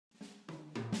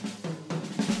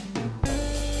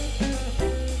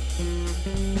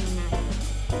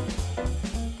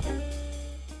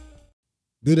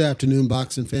Good afternoon,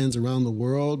 boxing fans around the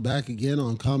world. Back again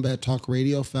on Combat Talk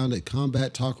Radio, found at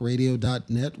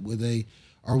combattalkradio.net with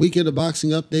our weekend of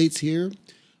boxing updates here.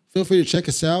 Feel free to check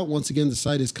us out. Once again, the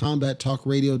site is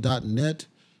combattalkradio.net.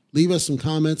 Leave us some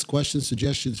comments, questions,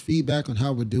 suggestions, feedback on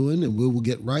how we're doing, and we will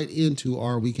get right into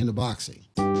our weekend of boxing.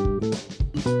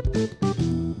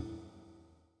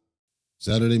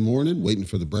 Saturday morning, waiting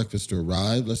for the breakfast to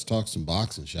arrive. Let's talk some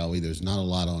boxing, shall we? There's not a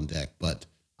lot on deck, but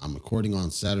I'm recording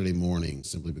on Saturday morning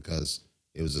simply because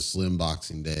it was a slim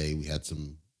boxing day. We had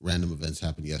some random events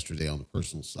happen yesterday on the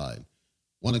personal side.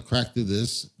 Want to crack through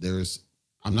this.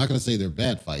 I'm not going to say they're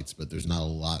bad fights, but there's not a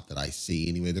lot that I see.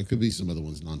 Anyway, there could be some other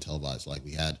ones non-televised, like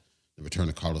we had the return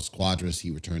of Carlos Cuadras.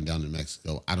 He returned down to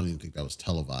Mexico. I don't even think that was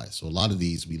televised. So a lot of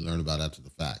these we learn about after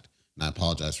the fact, and I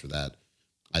apologize for that.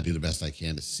 I do the best I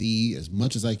can to see as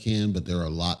much as I can, but there are a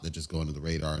lot that just go under the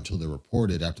radar until they're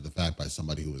reported after the fact by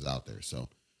somebody who was out there. So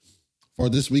for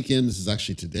this weekend, this is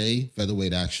actually today,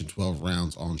 featherweight action, 12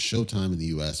 rounds on Showtime in the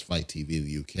U.S., Fight TV in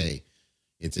the U.K.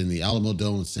 It's in the Alamo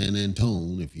Dome in San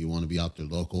Antone if you want to be out there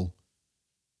local.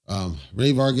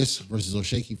 Ray Vargas versus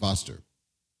O'Shaquie Foster.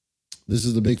 This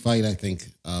is the big fight, I think,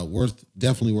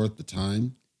 definitely worth the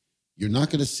time. You're not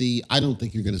going to see, I don't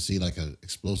think you're going to see like an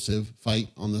explosive fight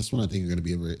on this one. I think you're going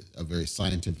to be a very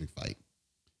scientific fight.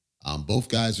 Both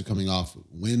guys are coming off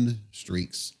win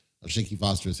streaks. O'Shaquie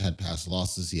Foster has had past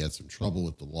losses. He had some trouble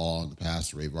with the law in the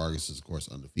past. Ray Vargas is, of course,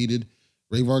 undefeated.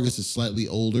 Ray Vargas is slightly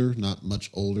older, not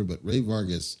much older, but Ray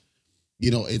Vargas,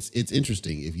 it's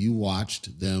interesting. If you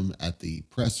watched them at the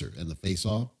presser and the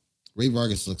face-off, Ray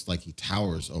Vargas looks like he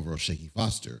towers over O'Shaquie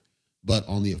Foster. But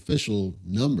on the official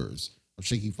numbers,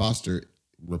 O'Shaquie Foster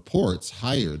reports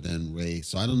higher than Ray.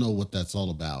 So I don't know what that's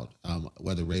all about,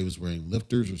 whether Ray was wearing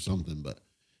lifters or something, but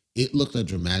it looked a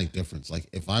dramatic difference. Like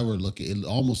if I were looking, it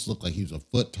almost looked like he was a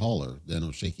foot taller than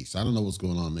O'Shaquie. So I don't know what's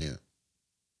going on there.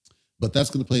 But that's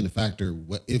going to play into factor.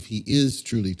 If he is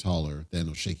truly taller than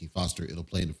O'Shaquie Foster, it'll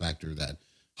play into factor that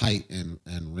height and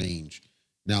range.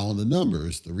 Now on the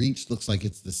numbers, the reach looks like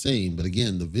it's the same, but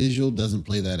again, the visual doesn't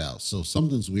play that out. So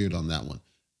something's weird on that one.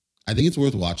 I think it's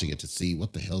worth watching it to see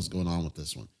what the hell's going on with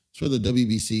this one. It's for the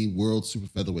WBC World Super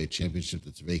Featherweight Championship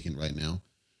that's vacant right now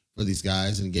for these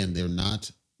guys. And again, they're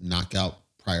not knockout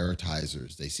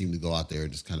prioritizers. They seem to go out there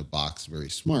and just kind of box very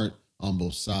smart on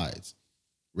both sides.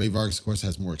 Ray Vargas, of course,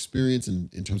 has more experience in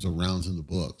terms of rounds in the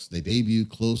books. They debut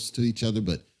close to each other,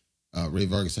 but Ray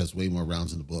Vargas has way more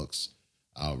rounds in the books.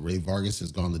 Ray Vargas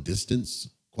has gone the distance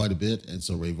quite a bit, and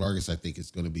so Ray Vargas, I think, is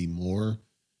going to be more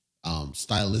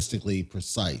stylistically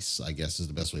precise, I guess is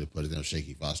the best way to put it, than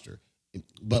O'Shaquie Foster.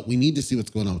 But we need to see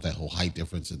what's going on with that whole height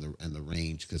difference and the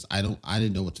range, because I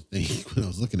didn't know what to think when I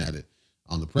was looking at it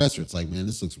on the presser. It's like, man,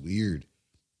 this looks weird.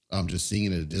 Just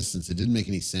seeing it at a distance, it didn't make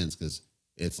any sense because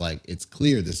it's like it's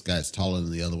clear this guy's taller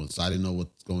than the other one. So I didn't know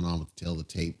what's going on with the tail of the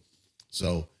tape.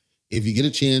 So if you get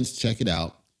a chance, check it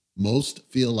out. Most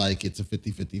feel like it's a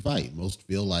 50-50 fight. Most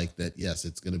feel like that, yes,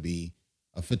 it's going to be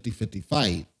a 50-50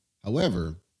 fight.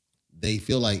 However, they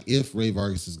feel like if Ray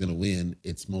Vargas is going to win,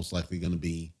 it's most likely going to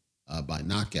be by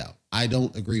knockout. I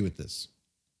don't agree with this.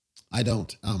 I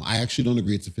don't. I actually don't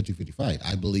agree it's a 50-50 fight.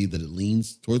 I believe that it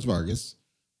leans towards Vargas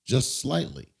just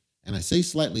slightly. And I say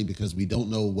slightly because we don't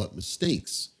know what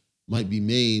mistakes might be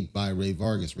made by Ray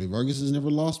Vargas. Ray Vargas has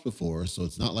never lost before, so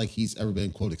it's not like he's ever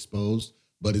been, quote, exposed.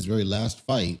 But his very last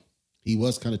fight, he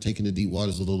was kind of taking the deep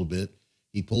waters a little bit.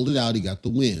 He pulled it out. He got the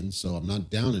win. So I'm not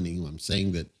downing him. I'm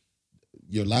saying that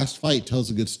your last fight tells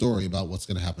a good story about what's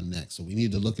going to happen next. So we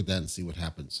need to look at that and see what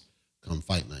happens come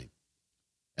fight night.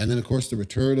 And then, of course, the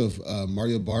return of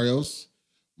Mario Barrios.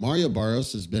 Mario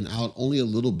Barrios has been out only a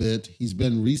little bit. He's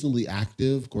been reasonably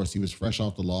active. Of course, he was fresh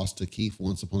off the loss to Keith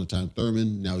Once Upon a Time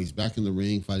Thurman. Now he's back in the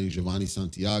ring fighting Giovanni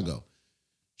Santiago.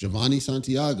 Giovanni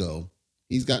Santiago,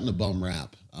 he's gotten a bum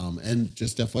rap. And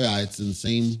just FYI, it's in the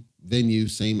same venue,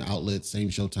 same outlet, same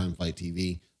Showtime Fight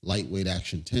TV, lightweight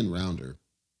action 10-rounder.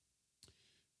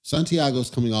 Santiago's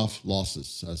coming off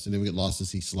losses, significant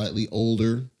losses. He's slightly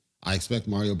older. I expect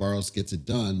Mario Barrios gets it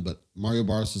done, but Mario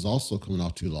Barrios is also coming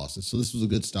off 2 losses. So this was a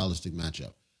good stylistic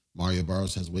matchup. Mario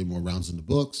Barrios has way more rounds in the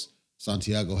books.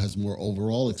 Santiago has more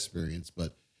overall experience,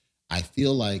 but I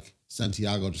feel like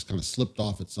Santiago just kind of slipped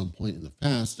off at some point in the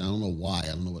past. I don't know why. I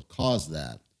don't know what caused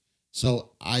that.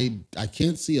 So I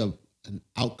can't see an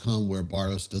outcome where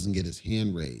Barrios doesn't get his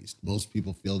hand raised. Most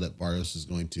people feel that Barrios is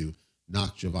going to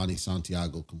knock Giovanni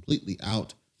Santiago completely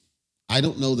out. I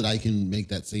don't know that I can make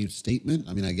that same statement.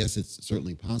 I mean, I guess it's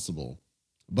certainly possible.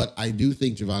 But I do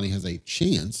think Giovanni has a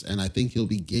chance, and I think he'll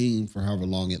be game for however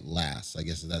long it lasts. I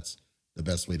guess that's the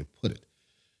best way to put it.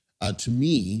 To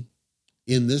me,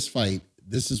 in this fight,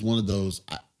 this is one of those,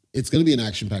 it's going to be an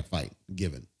action-packed fight,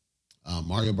 given.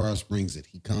 Mario Barrios brings it.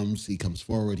 He comes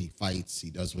forward, he fights, he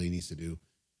does what he needs to do.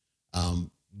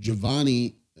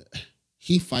 Giovanni,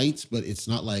 he fights, but it's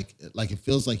not like it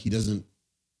feels like he doesn't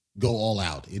go all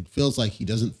out. It feels like he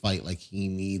doesn't fight like he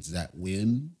needs that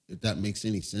win, if that makes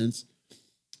any sense.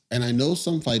 And I know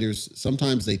some fighters,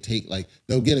 sometimes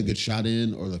they'll get a good shot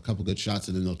in or a couple good shots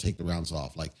and then they'll take the rounds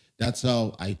off. Like that's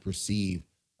how I perceive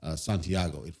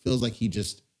Santiago. It feels like he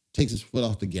just takes his foot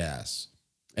off the gas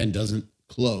and doesn't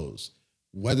close.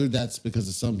 Whether that's because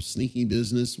of some sneaky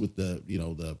business with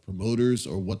the promoters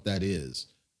or what that is,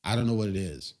 I don't know what it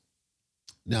is.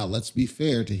 Now, let's be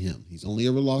fair to him. He's only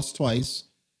ever lost twice.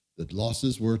 The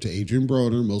losses were to Adrian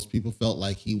Broner. Most people felt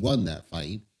like he won that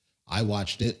fight. I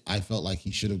watched it. I felt like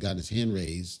he should have gotten his hand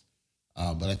raised.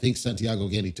 But I think Santiago,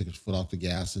 again, he took his foot off the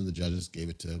gas and the judges gave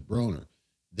it to Broner.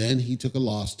 Then he took a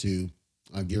loss to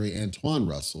Gary Antoine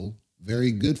Russell.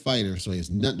 Very good fighter, so he has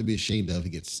nothing to be ashamed of. He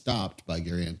gets stopped by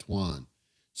Gary Antoine.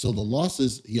 So the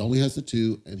losses, he only has the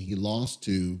two, and he lost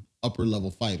to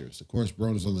upper-level fighters. Of course,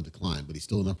 Broner's on the decline, but he's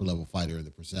still an upper-level fighter in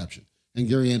the perception. And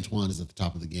Gary Antoine is at the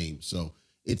top of the game. So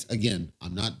it's, again,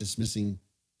 I'm not dismissing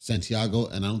Santiago,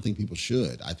 and I don't think people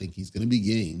should. I think he's going to be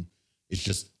game. It's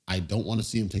just I don't want to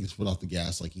see him take his foot off the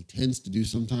gas like he tends to do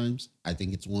sometimes. I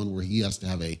think it's one where he has to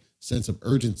have a sense of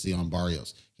urgency on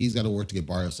Barrios. He's got to work to get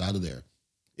Barrios out of there.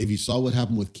 If you saw what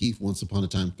happened with Keith once upon a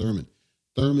time,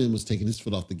 Thurman was taking his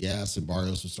foot off the gas and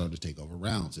Barrios was starting to take over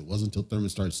rounds. It wasn't until Thurman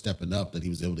started stepping up that he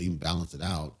was able to even balance it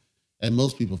out. And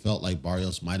most people felt like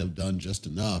Barrios might have done just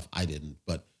enough. I didn't.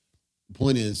 But the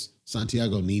point is,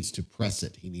 Santiago needs to press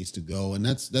it. He needs to go. And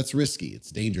that's risky.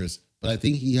 It's dangerous. But I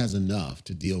think he has enough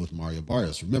to deal with Mario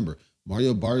Barrios. Remember,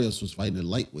 Mario Barrios was fighting at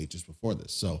lightweight just before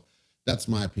this. So that's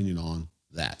my opinion on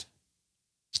that.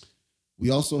 We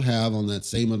also have on that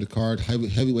same undercard,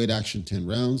 heavyweight action, 10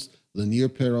 rounds, Lanier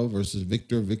Pero versus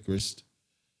Victor Vikrist.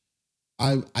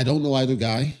 I don't know either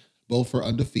guy. Both are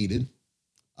undefeated.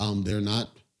 They're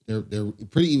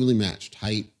pretty evenly matched.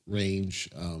 Height, range,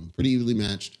 pretty evenly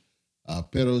matched.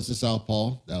 Pero is a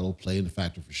southpaw. That'll play in the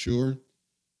factor for sure.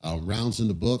 Rounds in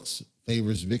the books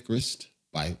favors Vikrist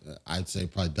by, I'd say,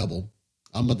 probably double.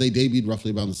 But they debuted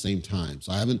roughly around the same time.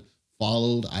 So I haven't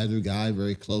followed either guy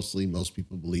very closely. Most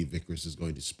people believe Vikrist is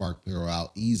going to spark Pero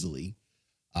out easily.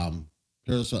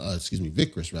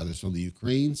 Vikrist rather, is from the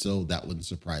Ukraine, so that wouldn't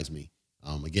surprise me.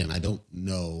 Again, I don't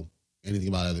know anything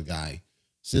about either guy.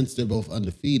 Since they're both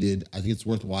undefeated, I think it's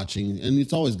worth watching, and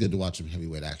it's always good to watch some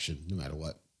heavyweight action, no matter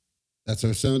what. That's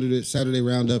our Saturday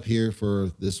roundup here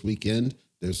for this weekend.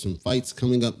 There's some fights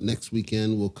coming up next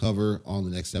weekend we'll cover on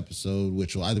the next episode,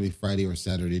 which will either be Friday or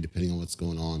Saturday, depending on what's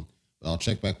going on. But I'll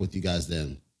check back with you guys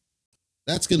then.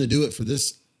 That's going to do it for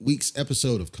this week's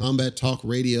episode of Combat Talk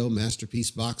Radio, Masterpiece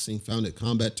Boxing, found at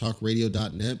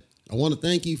combattalkradio.net. I want to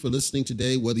thank you for listening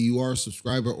today, whether you are a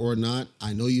subscriber or not.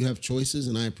 I know you have choices,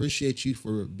 and I appreciate you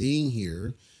for being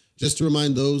here. Just to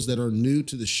remind those that are new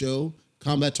to the show,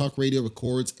 Combat Talk Radio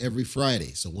records every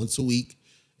Friday, so once a week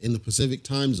in the Pacific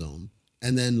time zone.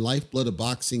 And then Lifeblood of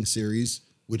Boxing series,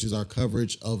 which is our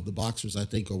coverage of the boxers I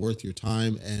think are worth your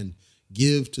time and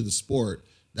give to the sport.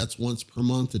 That's once per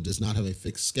month. It does not have a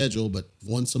fixed schedule, but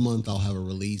once a month I'll have a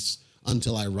release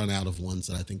until I run out of ones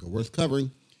that I think are worth covering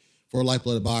for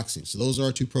Lifeblood of Boxing. So those are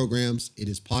our two programs. It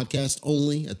is podcast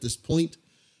only at this point.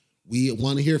 We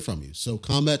want to hear from you. So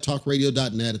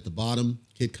combattalkradio.net at the bottom.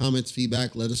 Hit comments,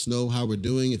 feedback. Let us know how we're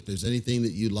doing. If there's anything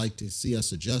that you'd like to see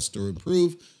us adjust or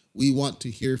improve, we want to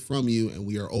hear from you, and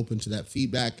we are open to that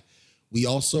feedback. We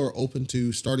also are open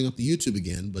to starting up the YouTube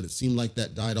again, but it seemed like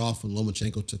that died off when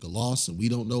Lomachenko took a loss, and we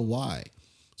don't know why.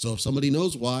 So if somebody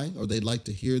knows why, or they'd like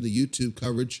to hear the YouTube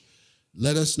coverage,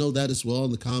 let us know that as well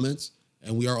in the comments,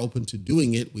 and we are open to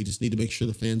doing it. We just need to make sure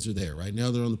the fans are there. Right now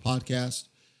they're on the podcast,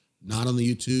 not on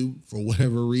the YouTube for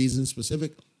whatever reason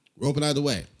specific. We're open either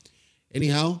way.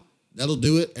 Anyhow, that'll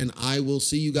do it, and I will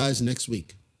see you guys next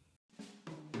week.